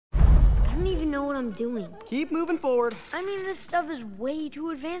don't even know what I'm doing. Keep moving forward. I mean, this stuff is way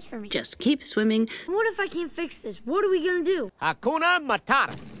too advanced for me. Just keep swimming. What if I can't fix this? What are we gonna do? Hakuna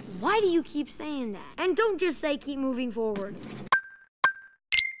Matata. Why do you keep saying that? And don't just say keep moving forward.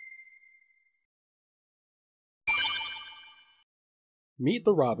 Meet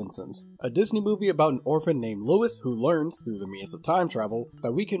the Robinsons, a Disney movie about an orphan named Louis who learns, through the means of time travel,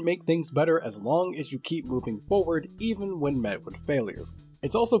 that we can make things better as long as you keep moving forward even when met with failure.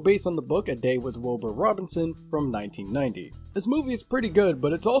 It's also based on the book A Day with Wilbur Robinson from 1990. This movie is pretty good,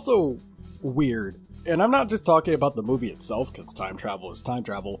 but it's also weird. And I'm not just talking about the movie itself, because time travel is time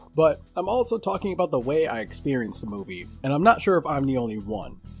travel, but I'm also talking about the way I experienced the movie, and I'm not sure if I'm the only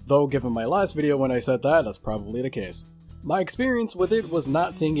one. Though given my last video when I said that, that's probably the case. My experience with it was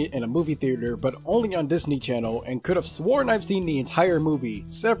not seeing it in a movie theater, but only on Disney Channel, and could have sworn I've seen the entire movie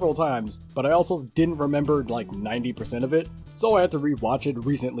several times, but I also didn't remember like 90% of it, so I had to rewatch it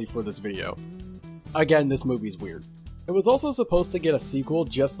recently for this video. Again, this movie's weird. It was also supposed to get a sequel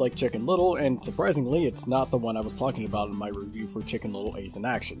just like Chicken Little, and surprisingly it's not the one I was talking about in my review for Chicken Little Ace in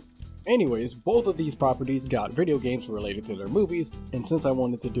Action. Anyways, both of these properties got video games related to their movies, and since I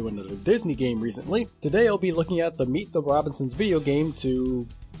wanted to do another Disney game recently, today I'll be looking at the Meet the Robinsons video game to...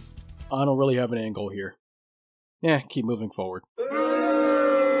 I don't really have an end goal here. Keep moving forward.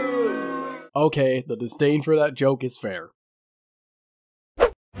 Okay, the disdain for that joke is fair.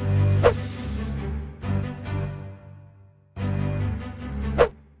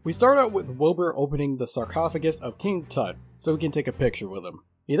 We start out with Wilbur opening the sarcophagus of King Tut so we can take a picture with him.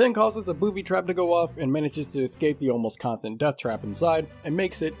 He then causes a booby trap to go off and manages to escape the almost constant death trap inside and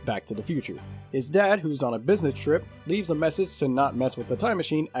makes it back to the future. His dad, who's on a business trip, leaves a message to not mess with the time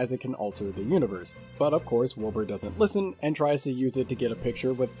machine as it can alter the universe. But of course Wilbur doesn't listen and tries to use it to get a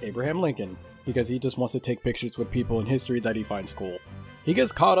picture with Abraham Lincoln, because he just wants to take pictures with people in history that he finds cool. He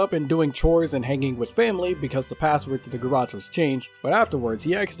gets caught up in doing chores and hanging with family because the password to the garage was changed, but afterwards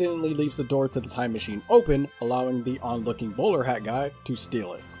he accidentally leaves the door to the time machine open, allowing the on-looking bowler hat guy to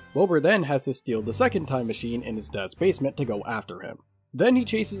steal it. Wilbur then has to steal the second time machine in his dad's basement to go after him. Then he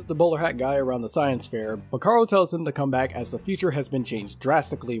chases the bowler hat guy around the science fair, but Carl tells him to come back as the future has been changed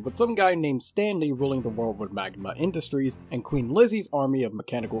drastically, with some guy named Stanley ruling the world with Magma Industries and Queen Lizzie's army of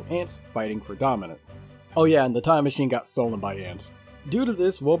mechanical ants fighting for dominance. Oh yeah, and the time machine got stolen by ants. Due to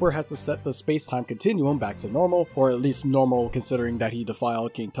this, Wilbur has to set the space-time continuum back to normal, or at least normal considering that he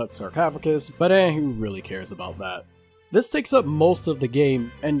defiled King Tut's sarcophagus, but who really cares about that? This takes up most of the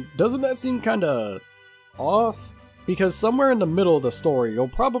game, and doesn't that seem kinda off? Because somewhere in the middle of the story, you'll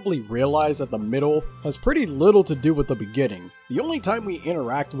probably realize that the middle has pretty little to do with the beginning. The only time we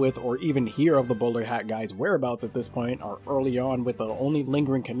interact with or even hear of the bowler hat guy's whereabouts at this point are early on, with the only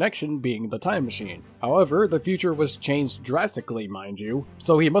lingering connection being the time machine. However, the future was changed drastically, mind you,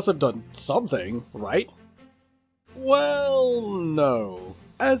 so he must have done something, right? Well, no.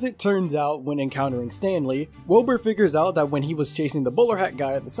 As it turns out, when encountering Stanley, Wilbur figures out that when he was chasing the bowler hat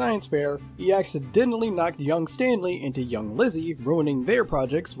guy at the science fair, he accidentally knocked young Stanley into young Lizzie, ruining their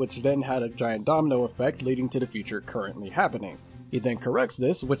projects, which then had a giant domino effect leading to the future currently happening. He then corrects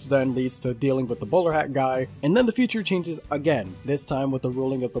this, which then leads to dealing with the bowler hat guy, and then the future changes again, this time with the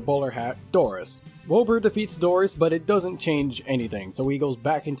ruling of the bowler hat, Doris. Wilbur defeats Doris, but it doesn't change anything, so he goes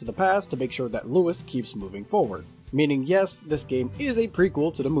back into the past to make sure that Louis keeps moving forward. Meaning yes, this game is a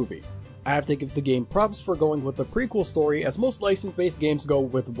prequel to the movie. I have to give the game props for going with the prequel story, as most license-based games go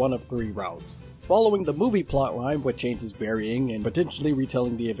with one of three routes. Following the movie plotline with changes varying and potentially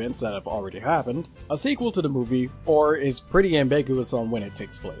retelling the events that have already happened, a sequel to the movie, or is pretty ambiguous on when it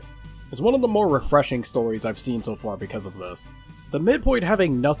takes place. It's one of the more refreshing stories I've seen so far because of this. The midpoint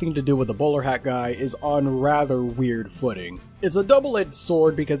having nothing to do with the bowler hat guy is on rather weird footing. It's a double-edged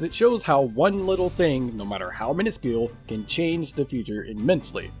sword because it shows how one little thing, no matter how minuscule, can change the future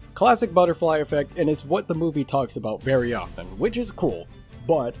immensely. Classic butterfly effect, and it's what the movie talks about very often, which is cool.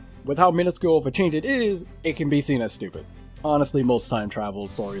 But, with how minuscule of a change it is, it can be seen as stupid. Honestly, most time travel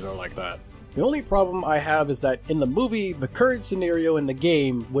stories are like that. The only problem I have is that in the movie, the current scenario in the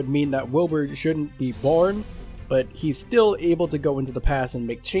game would mean that Wilbur shouldn't be born, but he's still able to go into the past and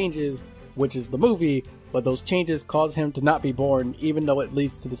make changes, which is the movie, but those changes cause him to not be born even though it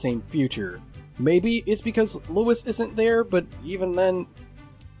leads to the same future. Maybe it's because Louis isn't there, but even then...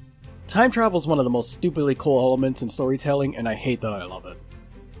 Time travel is one of the most stupidly cool elements in storytelling, and I hate that I love it.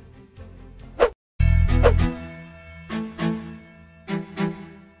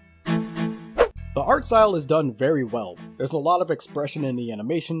 The art style is done very well. There's a lot of expression in the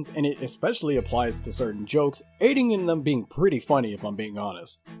animations, and it especially applies to certain jokes, aiding in them being pretty funny if I'm being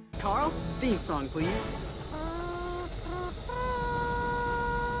honest. Carl, theme song please.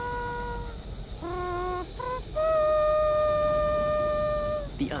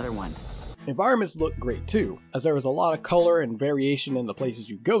 the other one. Environments look great too, as there is a lot of color and variation in the places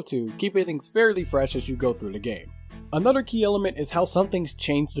you go to, keeping things fairly fresh as you go through the game. Another key element is how some things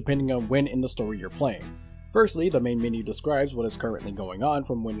change depending on when in the story you're playing. Firstly, the main menu describes what is currently going on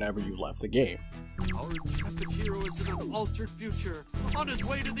from whenever you left the game. Our intrepid hero is in an altered future, on his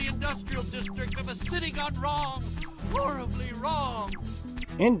way to the industrial district of a city gone wrong, horribly wrong.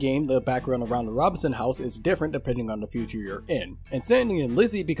 In-game, the background around the Robinson house is different depending on the future you're in, and Sandy and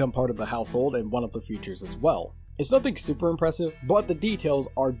Lizzie become part of the household in one of the futures as well. It's nothing super impressive, but the details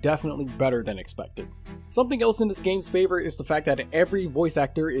are definitely better than expected. Something else in this game's favor is the fact that every voice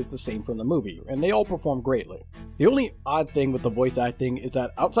actor is the same from the movie, and they all perform greatly. The only odd thing with the voice acting is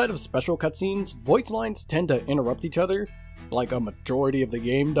that outside of special cutscenes, voice lines tend to interrupt each other, like a majority of the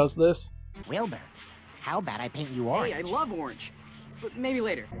game does this. Wilbur, how about I paint you orange? Hey, I love orange. But maybe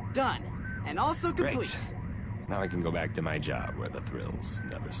later. Done. And also complete. Great. Now I can go back to my job where the thrills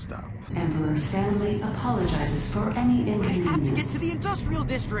never stop. Emperor Stanley apologizes for any inconvenience. We have to get to the industrial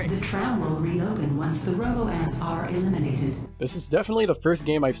district. The tram will reopen once the robo-ants are eliminated. This is definitely the first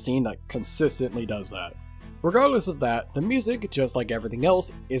game I've seen that consistently does that. Regardless of that, the music, just like everything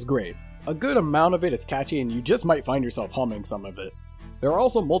else, is great. A good amount of it is catchy and you just might find yourself humming some of it. There are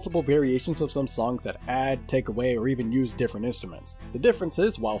also multiple variations of some songs that add, take away, or even use different instruments. The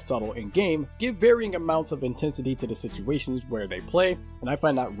differences, while subtle in-game, give varying amounts of intensity to the situations where they play, and I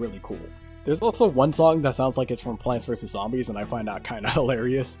find that really cool. There's also one song that sounds like it's from Plants vs. Zombies, and I find that kinda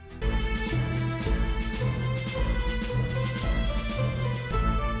hilarious.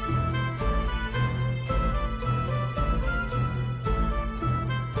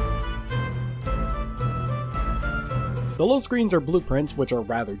 The load screens are blueprints which are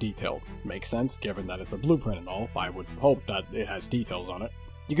rather detailed. Makes sense given that it's a blueprint and all, I would hope that it has details on it.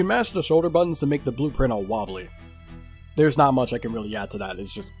 You can mash the shoulder buttons to make the blueprint all wobbly. There's not much I can really add to that,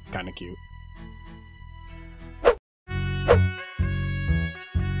 it's just kinda cute.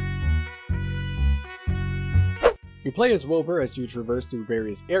 You play as Wilbur as you traverse through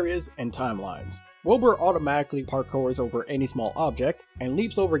various areas and timelines. Wilbur automatically parkours over any small object and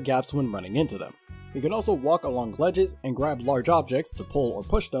leaps over gaps when running into them. You can also walk along ledges and grab large objects to pull or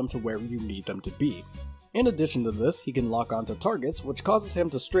push them to where you need them to be. In addition to this, he can lock onto targets, which causes him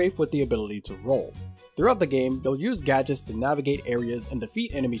to strafe with the ability to roll. Throughout the game, you'll use gadgets to navigate areas and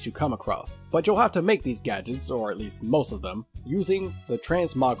defeat enemies you come across, but you'll have to make these gadgets, or at least most of them, using the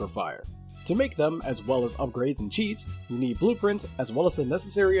transmogrifier. To make them, as well as upgrades and cheats, you need blueprints as well as the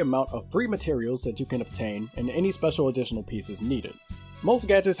necessary amount of 3 materials that you can obtain and any special additional pieces needed. Most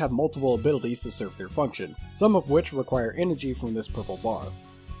gadgets have multiple abilities to serve their function, some of which require energy from this purple bar.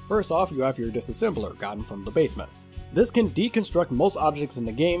 First off, you have your disassembler, gotten from the basement. This can deconstruct most objects in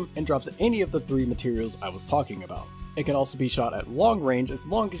the game and drops any of the 3 materials I was talking about. It can also be shot at long range as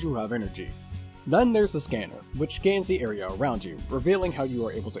long as you have energy. Then there's the scanner, which scans the area around you, revealing how you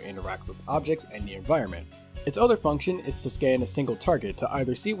are able to interact with objects and the environment. Its other function is to scan a single target to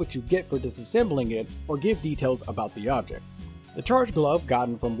either see what you get for disassembling it or give details about the object. The charge glove,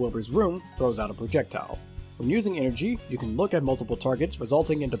 gotten from Wilbur's room, throws out a projectile. When using energy, you can look at multiple targets,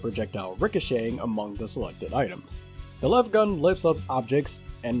 resulting in the projectile ricocheting among the selected items. The left gun lifts up objects,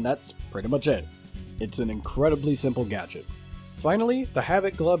 and that's pretty much it. It's an incredibly simple gadget. Finally, the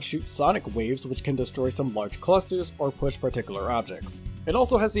Havoc glove shoots sonic waves which can destroy some large clusters or push particular objects. It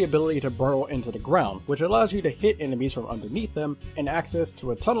also has the ability to burrow into the ground, which allows you to hit enemies from underneath them, and access to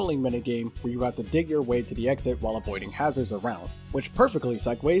a tunneling minigame where you have to dig your way to the exit while avoiding hazards around, which perfectly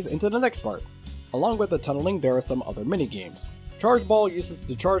segues into the next part. Along with the tunneling, there are some other minigames. Charge Ball uses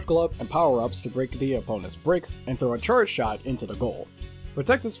the Charge Glove and power-ups to break the opponent's bricks and throw a charge shot into the goal.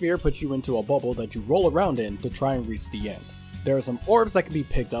 Protective Sphere puts you into a bubble that you roll around in to try and reach the end. There are some orbs that can be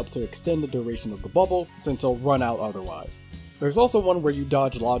picked up to extend the duration of the bubble, since they'll run out otherwise. There's also one where you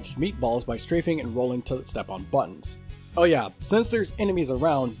dodge lodged meatballs by strafing and rolling to step on buttons. Oh yeah, since there's enemies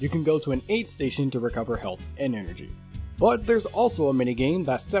around, you can go to an aid station to recover health and energy. But there's also a minigame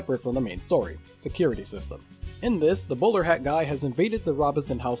that's separate from the main story, Security System. In this, the bowler hat guy has invaded the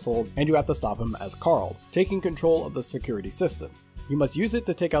Robinson household and you have to stop him as Carl, taking control of the security system. You must use it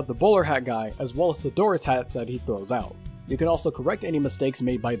to take out the bowler hat guy as well as the Doris hats that he throws out. You can also correct any mistakes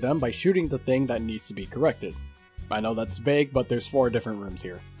made by them by shooting the thing that needs to be corrected. I know that's vague, but there's 4 different rooms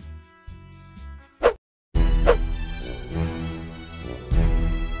here.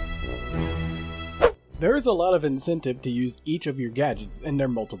 There is a lot of incentive to use each of your gadgets and their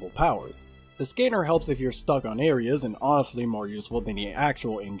multiple powers. The scanner helps if you're stuck on areas and honestly more useful than the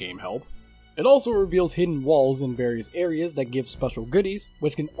actual in-game help. It also reveals hidden walls in various areas that give special goodies,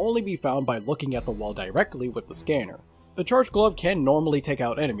 which can only be found by looking at the wall directly with the scanner. The Charge Glove can normally take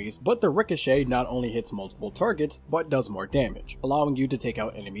out enemies, but the Ricochet not only hits multiple targets, but does more damage, allowing you to take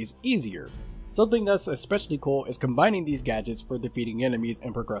out enemies easier. Something that's especially cool is combining these gadgets for defeating enemies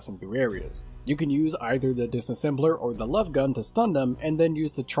and progressing through areas. You can use either the Disassembler or the Love Gun to stun them, and then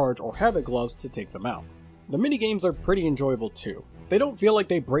use the Charge or Havoc Gloves to take them out. The minigames are pretty enjoyable too. They don't feel like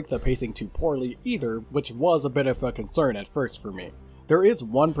they break the pacing too poorly either, which was a bit of a concern at first for me. There is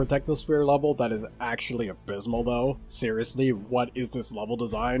one Protective Sphere level that is actually abysmal though. Seriously, what is this level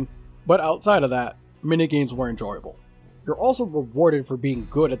design? But outside of that, minigames were enjoyable. You're also rewarded for being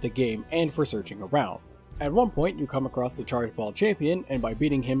good at the game and for searching around. At one point, you come across the Charge Ball champion, and by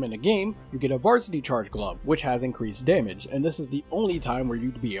beating him in a game, you get a Varsity Charge Glove, which has increased damage, and this is the only time where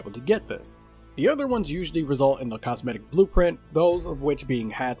you'd be able to get this. The other ones usually result in the cosmetic blueprint, those of which being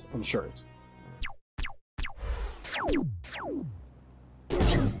hats and shirts.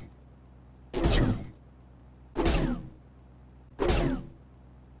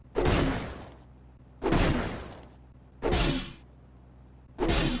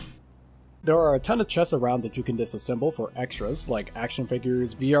 There are a ton of chests around that you can disassemble for extras like action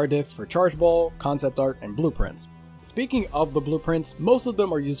figures, VR discs for Charge Ball, concept art, and blueprints. Speaking of the blueprints, most of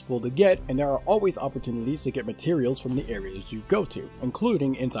them are useful to get, and there are always opportunities to get materials from the areas you go to,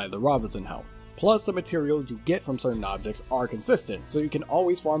 including inside the Robinson house. Plus, the material you get from certain objects are consistent, so you can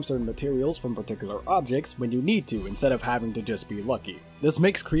always farm certain materials from particular objects when you need to instead of having to just be lucky. This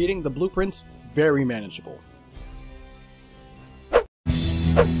makes creating the blueprints very manageable.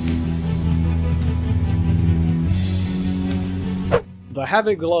 The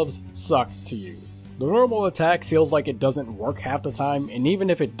Havoc Gloves suck to use. The normal attack feels like it doesn't work half the time, and even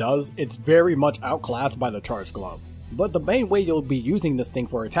if it does, it's very much outclassed by the Charge Glove. But the main way you'll be using this thing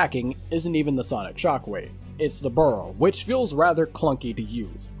for attacking isn't even the Sonic Shockwave. It's the Burrow, which feels rather clunky to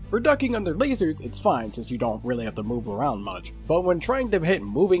use. For ducking under lasers, it's fine since you don't really have to move around much, but when trying to hit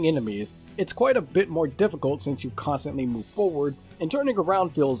moving enemies, it's quite a bit more difficult since you constantly move forward, and turning around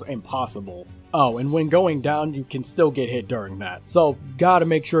feels impossible. Oh, and when going down, you can still get hit during that, so gotta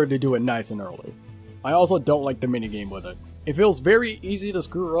make sure to do it nice and early. I also don't like the minigame with it. It feels very easy to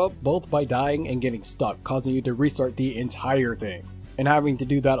screw up both by dying and getting stuck, causing you to restart the entire thing. And having to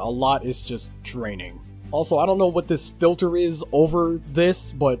do that a lot is just draining. Also, I don't know what this filter is over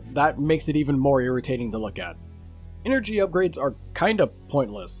this, but that makes it even more irritating to look at. Energy upgrades are kinda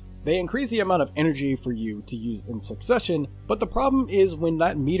pointless. They increase the amount of energy for you to use in succession, but the problem is when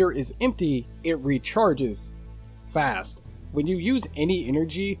that meter is empty, it recharges fast. When you use any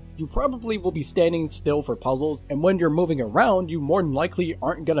energy, you probably will be standing still for puzzles, and when you're moving around, you more than likely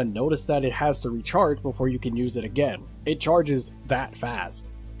aren't gonna notice that it has to recharge before you can use it again. It charges that fast.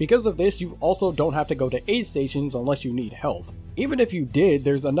 Because of this, you also don't have to go to aid stations unless you need health. Even if you did,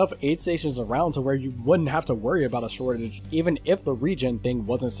 there's enough aid stations around to where you wouldn't have to worry about a shortage even if the regen thing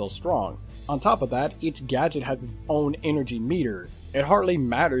wasn't so strong. On top of that, each gadget has its own energy meter. It hardly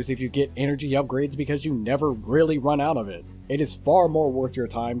matters if you get energy upgrades because you never really run out of it. It is far more worth your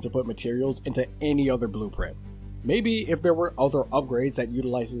time to put materials into any other blueprint. Maybe if there were other upgrades that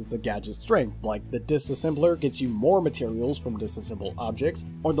utilizes the gadget's strength, like the Disassembler gets you more materials from disassembled objects,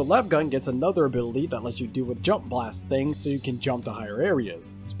 or the Love Gun gets another ability that lets you do a jump blast thing so you can jump to higher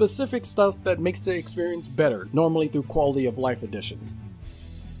areas. Specific stuff that makes the experience better, normally through quality of life additions.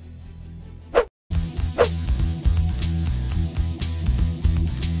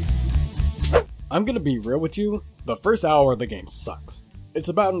 I'm gonna be real with you, the first hour of the game sucks. It's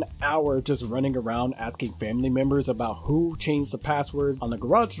about an hour of just running around asking family members about who changed the password on the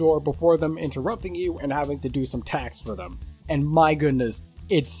garage door before them interrupting you and having to do some tasks for them. And my goodness,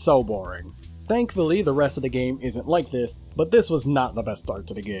 it's so boring. Thankfully, the rest of the game isn't like this, but this was not the best start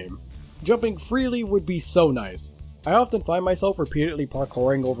to the game. Jumping freely would be so nice. I often find myself repeatedly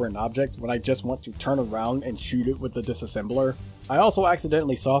parkouring over an object when I just want to turn around and shoot it with the disassembler. I also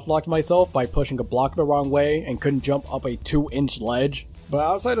accidentally softlocked myself by pushing a block the wrong way and couldn't jump up a 2-inch ledge. But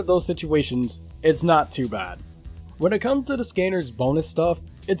outside of those situations, it's not too bad. When it comes to the scanner's bonus stuff,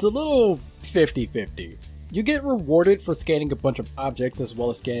 it's a little 50-50. You get rewarded for scanning a bunch of objects as well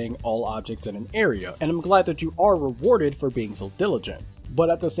as scanning all objects in an area, and I'm glad that you are rewarded for being so diligent. But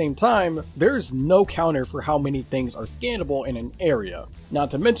at the same time, there's no counter for how many things are scannable in an area. Not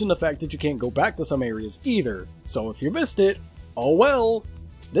to mention the fact that you can't go back to some areas either, so if you missed it, oh well!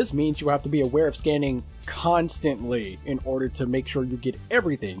 This means you have to be aware of scanning constantly in order to make sure you get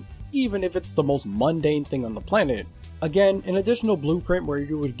everything, even if it's the most mundane thing on the planet. Again, an additional blueprint where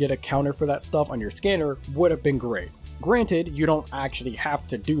you would get a counter for that stuff on your scanner would have been great. Granted, you don't actually have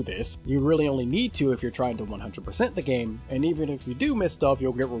to do this, you really only need to if you're trying to 100% the game, and even if you do miss stuff,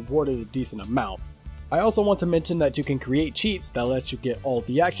 you'll get rewarded a decent amount. I also want to mention that you can create cheats that let you get all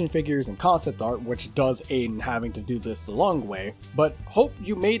the action figures and concept art, which does aid in having to do this the long way, but hope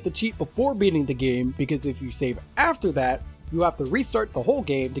you made the cheat before beating the game, because if you save after that, you have to restart the whole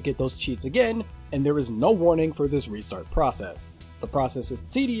game to get those cheats again, and there is no warning for this restart process. The process is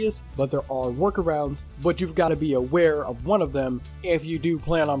tedious, but there are workarounds, but you've got to be aware of one of them if you do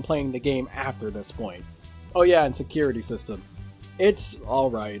plan on playing the game after this point. Oh yeah, and security system. It's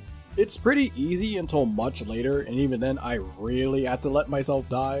alright. It's pretty easy until much later, and even then I really had to let myself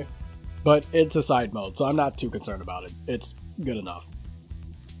die. But it's a side mode, so I'm not too concerned about it. It's good enough.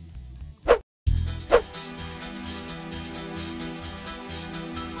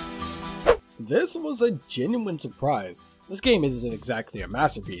 This was a genuine surprise. This game isn't exactly a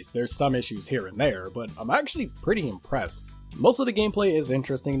masterpiece, there's some issues here and there, but I'm actually pretty impressed. Most of the gameplay is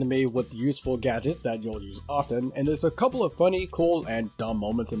interesting to me with useful gadgets that you'll use often, and there's a couple of funny, cool, and dumb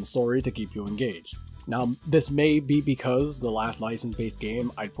moments in the story to keep you engaged. Now, this may be because the last license-based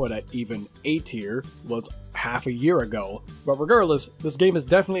game I'd put at even A tier was half a year ago, but regardless, this game is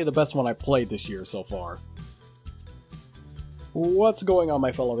definitely the best one I've played this year so far. What's going on,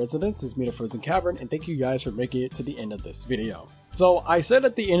 my fellow residents? It's me, TheFrozenCavern, and thank you guys for making it to the end of this video. So, I said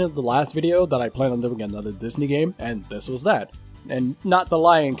at the end of the last video that I plan on doing another Disney game, and this was that. And not The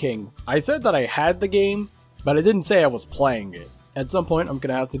Lion King. I said that I had the game, but I didn't say I was playing it. At some point, I'm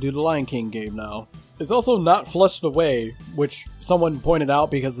gonna have to do the Lion King game now. It's also not flushed away, which someone pointed out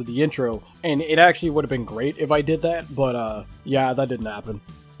because of the intro, and it actually would have been great if I did that, but yeah, that didn't happen.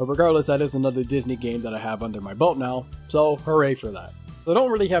 But regardless, that is another Disney game that I have under my belt now, so hooray for that. So I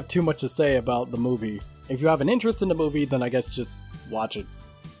don't really have too much to say about the movie. If you have an interest in the movie, then I guess just watch it.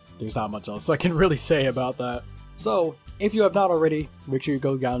 There's not much else I can really say about that. So, if you have not already, make sure you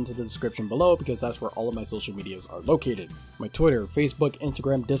go down to the description below because that's where all of my social medias are located. My Twitter, Facebook,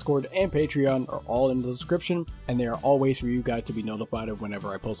 Instagram, Discord, and Patreon are all in the description, and they are all ways for you guys to be notified of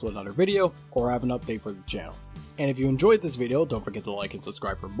whenever I post another video or have an update for the channel. And if you enjoyed this video, don't forget to like and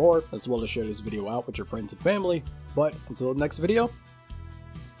subscribe for more, as well as share this video out with your friends and family. But until the next video,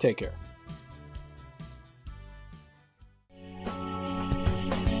 take care.